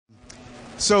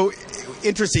So,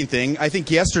 interesting thing. I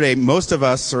think yesterday, most of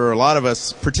us, or a lot of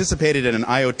us, participated in an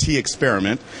IoT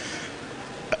experiment.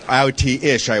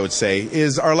 IoT-ish, I would say,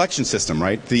 is our election system,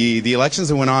 right? The elections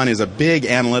that went on is a big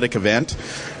analytic event,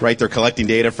 right? They're collecting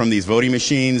data from these voting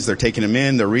machines. They're taking them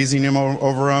in. They're reasoning them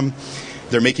over them.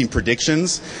 They're making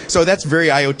predictions. So that's very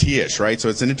IoT-ish, right? So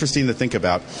it's interesting to think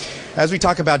about. As we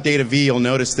talk about Data V, you'll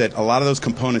notice that a lot of those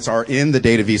components are in the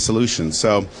Data V solution.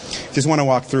 So just want to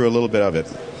walk through a little bit of it.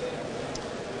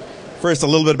 First, a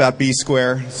little bit about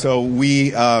BSQUARE. So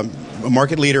we, a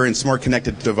market leader in smart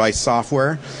connected device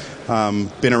software.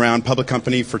 Been around, public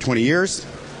company for 20 years.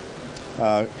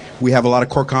 We have a lot of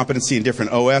core competency in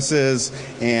different OSs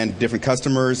and different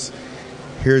customers.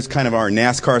 Here's kind of our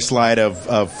NASCAR slide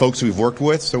of folks we've worked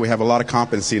with. So we have a lot of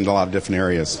competency in a lot of different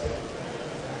areas.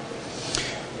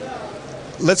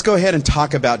 Let's go ahead and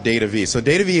talk about Data V. So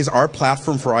Data V is our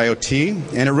platform for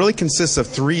IoT, and it really consists of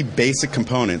three basic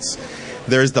components.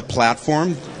 There's the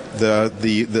platform,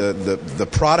 the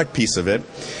product piece of it.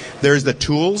 There's the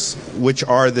tools, which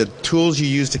are the tools you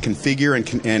use to configure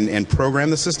and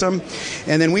program the system.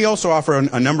 And then we also offer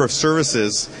a number of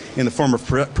services in the form of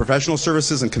professional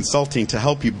services and consulting to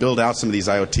help you build out some of these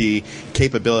IoT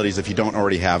capabilities if you don't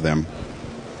already have them.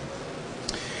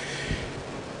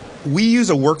 We use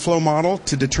a workflow model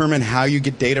to determine how you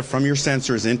get data from your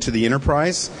sensors into the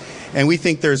enterprise. And we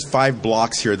think there's 5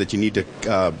 blocks here that you need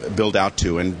to build out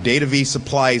to. And Data V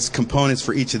supplies components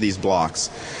for each of these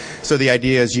blocks. So the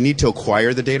idea is you need to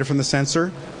acquire the data from the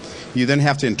sensor. You then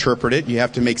have to interpret it. You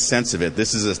have to make sense of it.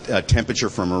 This is a temperature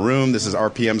from a room. This is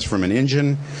RPMs from an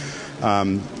engine.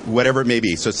 Whatever it may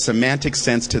be. So it's semantic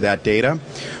sense to that data.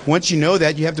 Once you know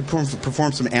that, you have to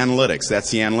perform some analytics.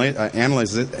 That's the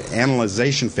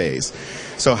analyzation phase.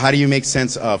 So how do you make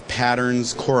sense of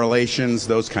patterns, correlations,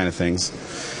 those kind of things?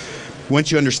 Once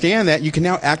you understand that, you can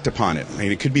now act upon it. I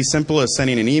mean, it could be simple as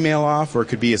sending an email off, or it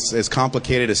could be as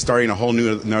complicated as starting a whole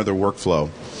another workflow.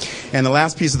 And the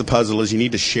last piece of the puzzle is you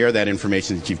need to share that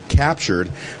information that you've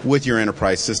captured with your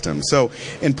enterprise system. So,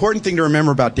 important thing to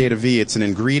remember about Data V, it's an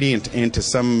ingredient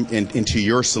into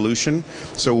your solution.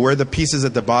 So we're the pieces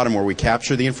at the bottom where we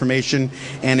capture the information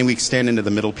and then we extend into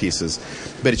the middle pieces.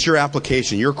 But it's your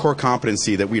application, your core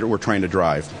competency that we're trying to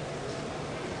drive.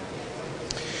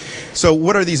 So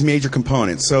what are these major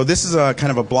components? So this is a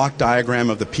kind of a block diagram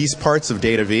of the piece parts of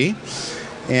Data V.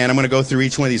 And I'm going to go through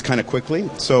each one of these kind of quickly.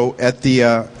 So at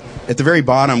the very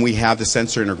bottom, we have the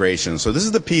sensor integration. So this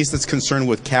is the piece that's concerned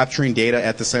with capturing data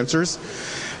at the sensors.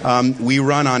 We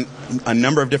run on a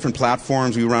number of different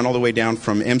platforms. We run all the way down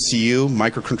from MCU,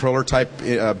 microcontroller type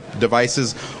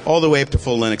devices, all the way up to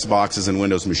full Linux boxes and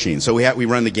Windows machines. So we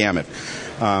run the gamut.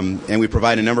 And we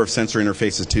provide a number of sensor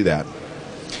interfaces to that.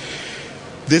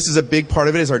 This is a big part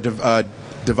of it, is our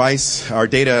device, our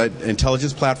data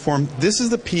intelligence platform. This is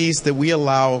the piece that we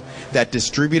allow that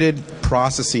distributed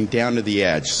processing down to the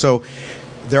edge. So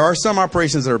there are some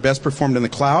operations that are best performed in the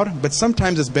cloud, but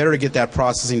sometimes it's better to get that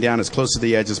processing down as close to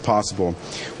the edge as possible.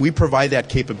 We provide that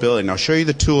capability, and I'll show you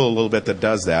the tool a little bit that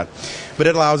does that. But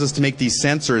it allows us to make these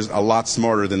sensors a lot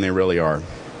smarter than they really are.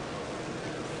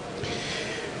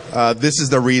 This is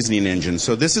the reasoning engine.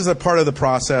 So this is a part of the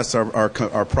process,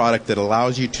 our product, that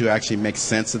allows you to actually make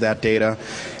sense of that data,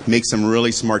 make some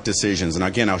really smart decisions. And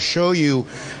again, I'll show you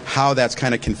how that's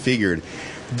kind of configured.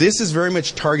 This is very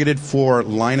much targeted for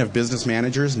line of business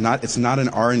managers. It's not an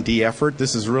R&D effort.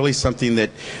 This is really something that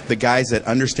the guys that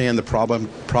understand the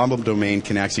problem domain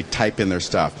can actually type in their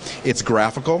stuff. It's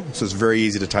graphical, so it's very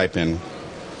easy to type in.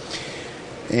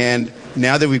 And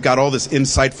now that we've got all this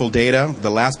insightful data, the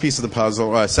last piece of the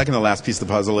puzzle, second to the last piece of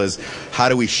the puzzle, is how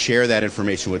do we share that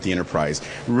information with the enterprise?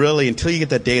 Really, until you get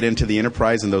that data into the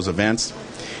enterprise and those events,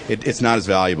 it's not as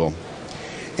valuable.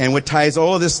 And what ties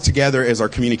all of this together is our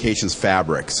communications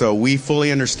fabric. So we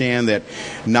fully understand that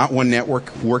not one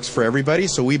network works for everybody,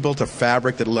 so we built a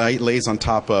fabric that lays on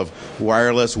top of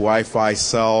wireless, Wi-Fi,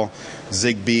 cell,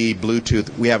 Zigbee, Bluetooth.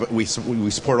 We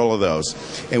support all of those,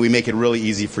 and we make it really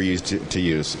easy for you to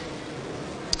use.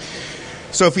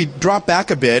 So if we drop back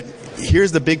a bit,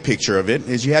 here's the big picture of it,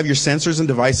 is you have your sensors and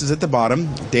devices at the bottom.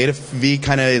 Data V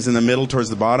kind of is in the middle towards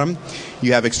the bottom.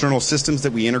 You have external systems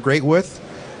that we integrate with.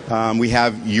 We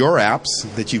have your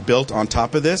apps that you've built on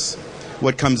top of this.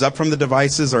 What comes up from the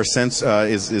devices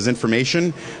is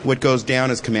information. What goes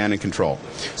down is command and control.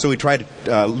 So we try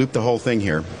to loop the whole thing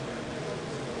here.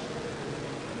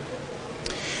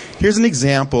 Here's an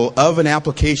example of an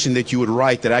application that you would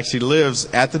write that actually lives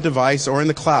at the device or in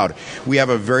the cloud. We have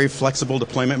a very flexible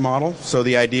deployment model. So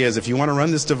the idea is if you want to run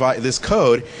this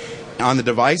code On the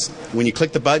device, when you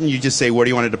click the button, you just say, where do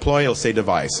you want to deploy? It'll say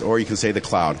device, or you can say the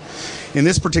cloud. In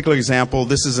this particular example,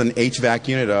 this is an HVAC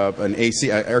unit, an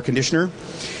AC air conditioner,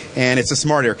 and it's a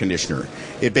smart air conditioner.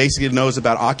 It basically knows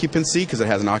about occupancy because it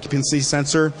has an occupancy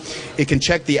sensor. It can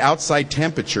check the outside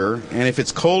temperature, and if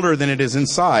it's colder than it is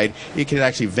inside, it can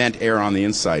actually vent air on the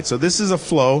inside. So this is a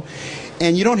flow.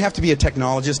 And you don't have to be a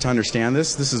technologist to understand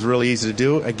this. This is really easy to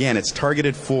do. Again, it's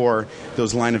targeted for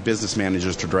those line of business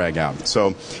managers to drag out.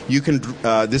 So you can.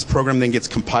 This program then gets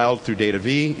compiled through Data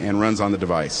V and runs on the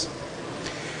device.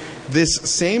 This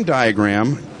same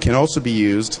diagram can also be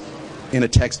used in a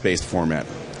text-based format.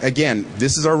 Again,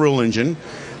 this is our rule engine.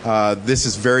 This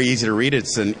is very easy to read.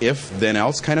 It's an if, then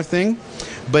else kind of thing.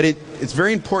 But it's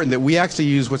very important that we actually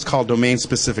use what's called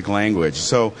domain-specific language.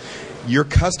 So your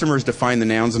customers define the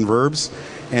nouns and verbs,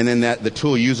 and then the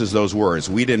tool uses those words.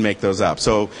 We didn't make those up.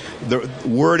 So the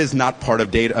word is not part of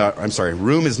data.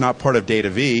 Room is not part of Data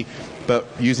V, but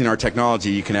using our technology,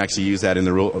 you can actually use that in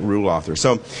the rule author.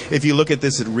 So if you look at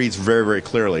this, it reads very, very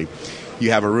clearly.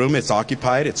 You have a room, it's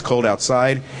occupied, it's cold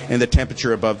outside, and the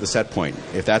temperature above the set point.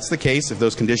 If that's the case, if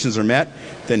those conditions are met,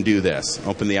 then do this.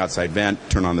 Open the outside vent,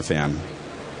 turn on the fan.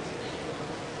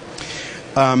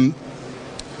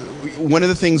 One of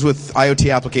the things with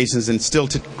IoT applications, and still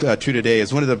true today,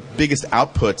 is one of the biggest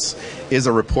outputs is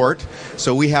a report.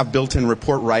 So we have built-in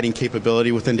report writing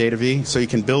capability within Data V. So you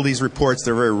can build these reports.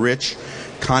 They're very rich,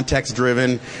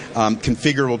 context-driven,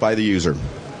 configurable by the user.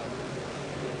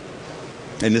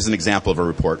 And this is an example of a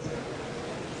report.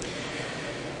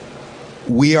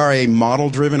 We are a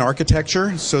model-driven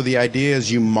architecture, so the idea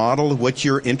is you model what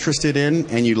you're interested in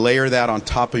and you layer that on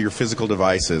top of your physical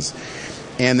devices.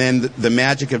 And then the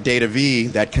magic of Data V,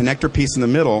 that connector piece in the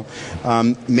middle,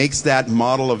 makes that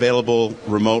model available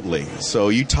remotely. So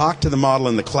you talk to the model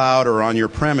in the cloud or on your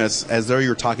premise as though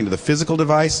you're talking to the physical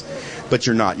device, but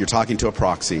you're not. You're talking to a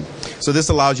proxy. So this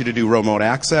allows you to do remote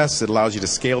access. It allows you to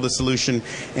scale the solution,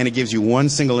 and it gives you one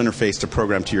single interface to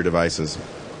program to your devices.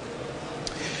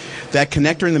 That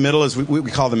connector in the middle is what we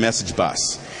call the message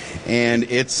bus. And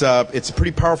it's a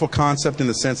pretty powerful concept in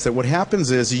the sense that what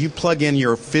happens is you plug in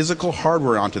your physical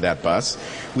hardware onto that bus.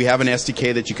 We have an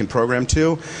SDK that you can program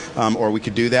to, or we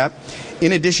could do that.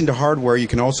 In addition to hardware, you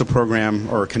can also program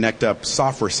or connect up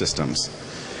software systems.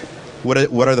 What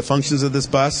are the functions of this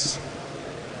bus?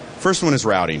 First one is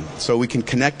routing. So we can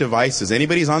connect devices.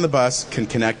 Anybody who's on the bus can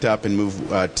connect up and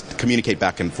move, communicate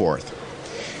back and forth.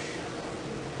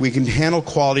 We can handle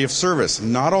quality of service.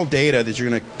 Not all data that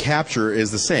you're going to capture is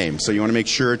the same. So you want to make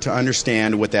sure to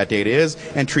understand what that data is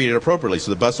and treat it appropriately. So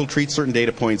the bus will treat certain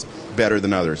data points better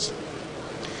than others.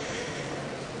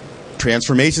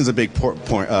 Transformation is a big part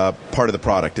of the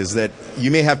product, is that you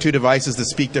may have two devices that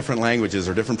speak different languages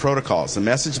or different protocols. The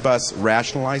message bus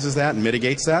rationalizes that and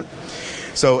mitigates that.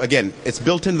 So again, it's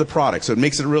built into the product, so it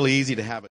makes it really easy to have it.